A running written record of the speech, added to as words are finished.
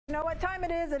You know what time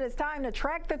it is? It is time to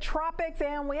track the tropics,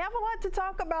 and we have a lot to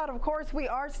talk about. Of course, we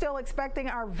are still expecting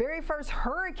our very first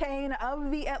hurricane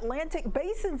of the Atlantic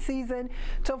Basin season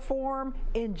to form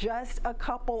in just a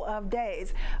couple of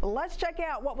days. Let's check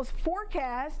out what was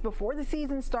forecast before the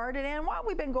season started and while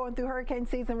we've been going through hurricane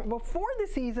season. Before the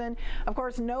season, of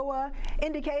course, NOAA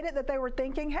indicated that they were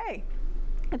thinking, hey,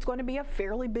 it's going to be a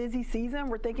fairly busy season.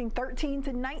 We're thinking 13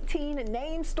 to 19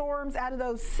 named storms, out of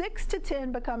those 6 to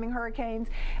 10 becoming hurricanes,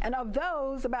 and of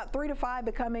those about 3 to 5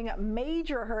 becoming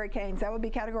major hurricanes. That would be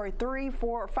category 3,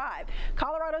 4, or 5.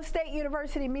 Colorado State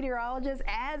University meteorologists,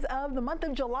 as of the month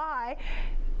of July,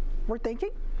 we're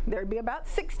thinking there'd be about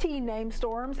 16 named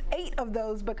storms, 8 of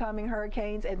those becoming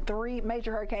hurricanes and 3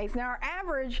 major hurricanes. Now, our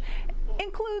average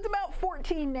includes about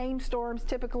 14 named storms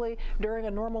typically during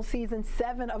a normal season,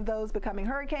 7 of those becoming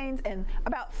hurricanes and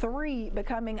about 3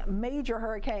 becoming major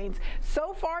hurricanes.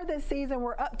 So far this season,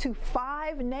 we're up to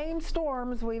 5 named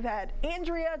storms. We've had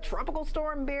Andrea, Tropical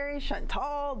Storm Barry,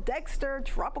 Chantal, Dexter,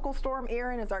 Tropical Storm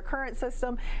Erin is our current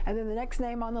system, and then the next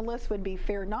name on the list would be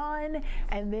Fernan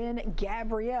and then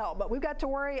Gabrielle. But we've got to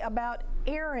worry about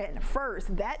Erin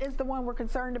first. That is the one we're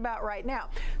concerned about right now.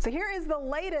 So here is the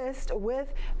latest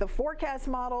with the forecast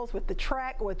models, with the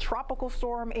track with Tropical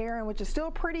Storm Erin, which is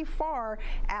still pretty far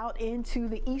out into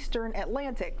the eastern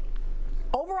Atlantic.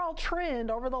 Overall trend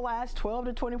over the last 12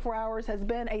 to 24 hours has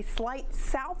been a slight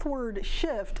southward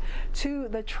shift to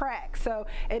the track. So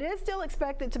it is still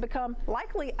expected to become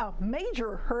likely a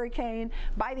major hurricane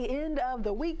by the end of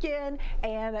the weekend,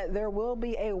 and there will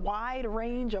be a wide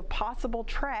range of possible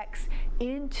tracks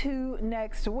into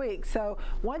next week. So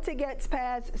once it gets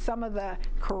past some of the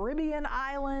Caribbean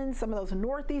islands, some of those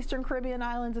northeastern Caribbean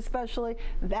islands especially,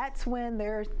 that's when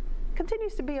there's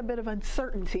continues to be a bit of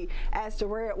uncertainty as to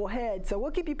where it will head. So we'll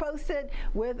keep you posted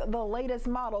with the latest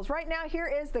models. Right now,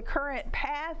 here is the current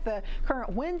path, the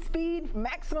current wind speed,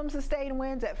 maximum sustained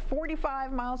winds at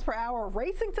 45 miles per hour,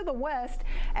 racing to the west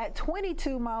at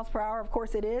 22 miles per hour. Of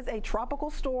course, it is a tropical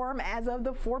storm as of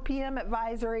the 4 p.m.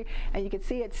 advisory, and you can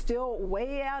see it's still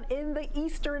way out in the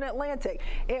eastern Atlantic.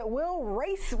 It will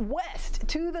race west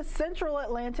to the central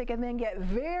Atlantic and then get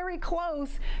very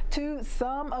close to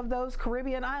some of those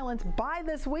Caribbean islands by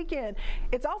this weekend.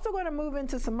 It's also going to move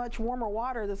into some much warmer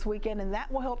water this weekend, and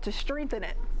that will help to strengthen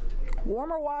it.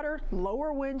 Warmer water,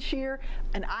 lower wind shear,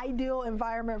 an ideal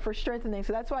environment for strengthening.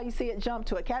 So that's why you see it jump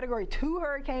to a category 2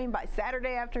 hurricane by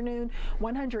Saturday afternoon,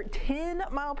 110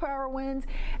 mile per hour winds.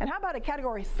 And how about a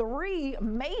category 3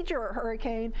 major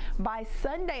hurricane by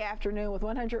Sunday afternoon with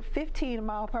 115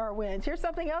 mile per hour winds. Here's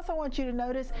something else I want you to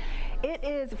notice. It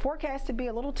is forecast to be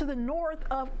a little to the north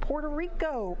of Puerto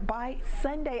Rico by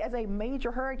Sunday as a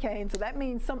major hurricane. So that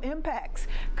means some impacts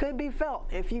could be felt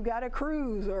if you've got a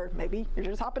cruise, or maybe you're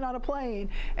just hopping on a plane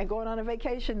and going on a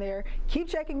vacation there. Keep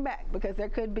checking back because there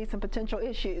could be some potential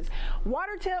issues.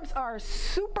 Water temps are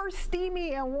super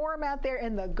steamy and warm out there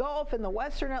in the Gulf, in the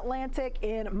western Atlantic,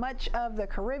 in much of the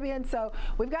Caribbean. So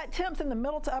we've got temps in the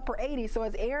middle to upper 80s. So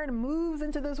as Erin moves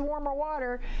into this warmer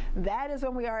water, that is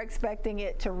when we are expecting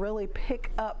it to really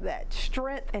pick up that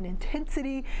strength and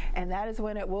intensity, and that is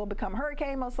when it will become a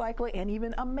hurricane most likely, and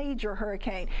even a major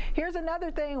hurricane. Here's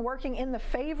another thing working in the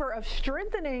favor of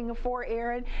strengthening for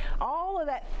Erin. All of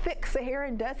that thick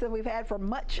Saharan dust that we've had for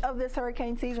much of this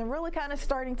hurricane season really kind of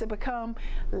starting to become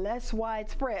less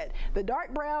widespread. The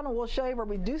dark brown will show you where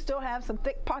we do still have some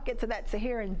thick pockets of that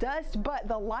Saharan dust, but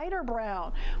the lighter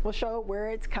brown will show where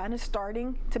it's kind of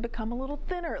starting to become a little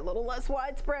thinner, a little less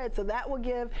widespread. So that will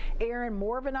give Erin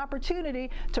more of an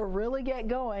opportunity to really get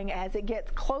going as it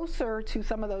gets closer to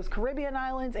some of those Caribbean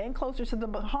islands and closer to the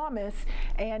Bahamas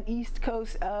and east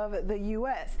coast of the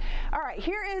U.S. All right,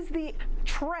 here is the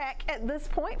track at this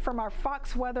point from our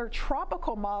Fox Weather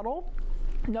tropical model.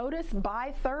 Notice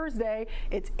by Thursday,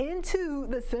 it's into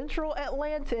the central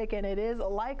Atlantic, and it is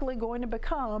likely going to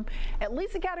become at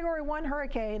least a category 1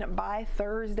 hurricane by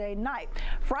Thursday night.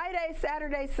 Friday,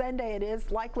 Saturday, Sunday, it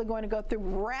is likely going to go through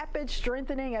rapid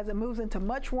strengthening as it moves into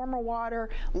much warmer water,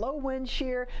 low wind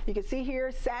shear. You can see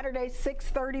here Saturday,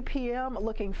 6:30 p.m.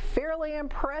 looking fairly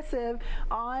impressive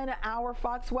on our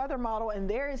Fox Weather model, and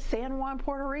there is San Juan,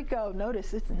 Puerto Rico.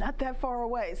 Notice it's not that far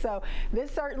away. So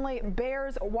this certainly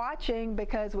bears watching because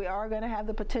because we are going to have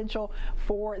the potential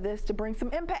for this to bring some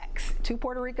impacts to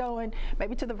Puerto Rico and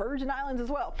maybe to the Virgin Islands as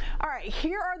well. All right,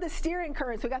 here are the steering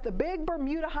currents. We got the big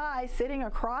Bermuda high sitting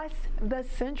across the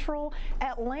central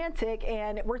Atlantic,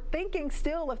 and we're thinking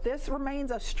still if this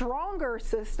remains a stronger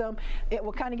system, it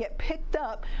will kind of get picked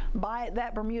up by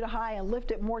that Bermuda high and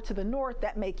lift it more to the north.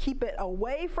 That may keep it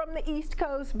away from the east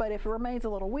coast, but if it remains a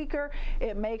little weaker,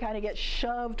 it may kind of get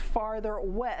shoved farther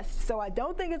west. So I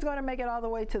don't think it's going to make it all the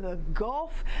way to the Gulf,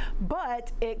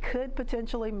 but it could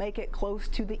potentially make it close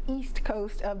to the east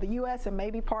coast of the U.S. and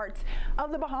maybe parts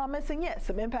of the Bahamas, and yes,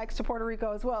 some impacts to Puerto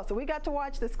Rico as well. So we got to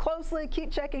watch this closely,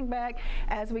 keep checking back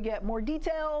as we get more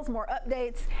details, more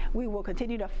updates. We will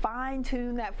continue to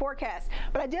fine-tune that forecast.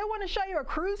 But I did want to show you a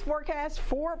cruise forecast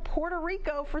for Puerto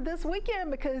Rico for this weekend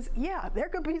because, yeah, there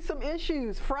could be some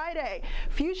issues. Friday,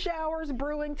 few showers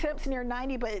brewing, temps near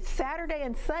 90, but it's Saturday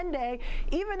and Sunday.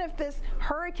 Even if this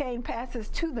hurricane passes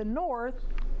to the north,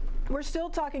 we're still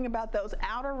talking about those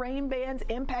outer rain bands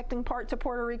impacting parts of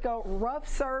Puerto Rico, rough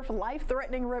surf,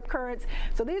 life-threatening rip currents.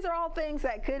 So these are all things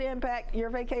that could impact your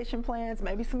vacation plans,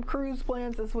 maybe some cruise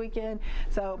plans this weekend.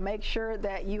 So make sure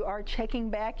that you are checking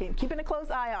back and keeping a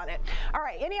close eye on it. All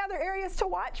right, any other areas to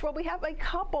watch? Well, we have a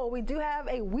couple. We do have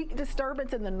a weak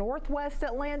disturbance in the northwest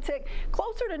Atlantic,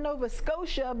 closer to Nova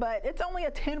Scotia, but it's only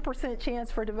a 10%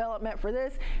 chance for development for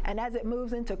this. And as it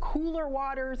moves into cooler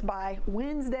waters by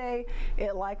Wednesday,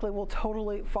 it likely will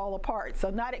totally fall apart. So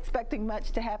not expecting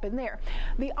much to happen there.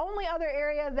 The only other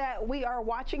area that we are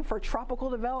watching for tropical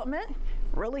development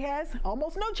really has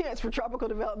almost no chance for tropical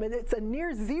development. It's a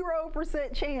near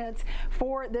 0% chance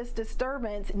for this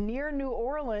disturbance near New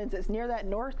Orleans. It's near that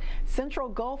north central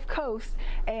Gulf Coast,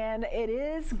 and it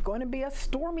is going to be a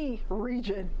stormy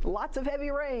region. Lots of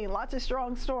heavy rain, lots of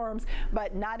strong storms,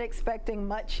 but not expecting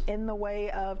much in the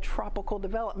way of tropical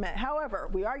development. However,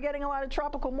 we are getting a lot of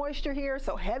tropical moisture here,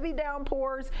 so heavy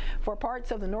downpours for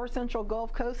parts of the north central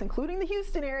Gulf Coast, including the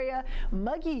Houston area,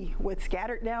 muggy with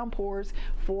scattered downpours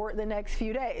for the next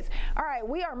few days. All right,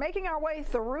 we are making our way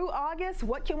through August.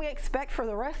 What can we expect for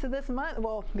the rest of this month?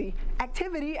 Well, the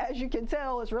activity, as you can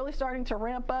tell, is really starting to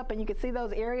ramp up, and you can see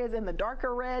those areas in the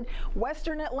darker red,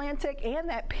 western Atlantic, and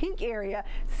that pink area,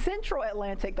 central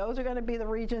Atlantic. Those are going to be the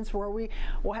regions where we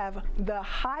will have the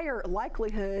higher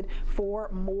likelihood for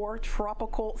more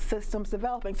tropical systems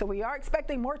developing. So we are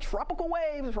expecting more tropical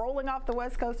waves rolling off the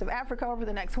west coast of Africa over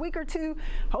the next week or two.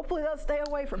 Hopefully they'll stay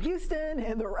away from Houston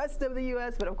and the rest of the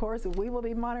U.S., but of course we will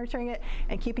be monitoring it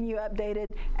and keeping you updated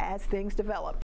as things develop.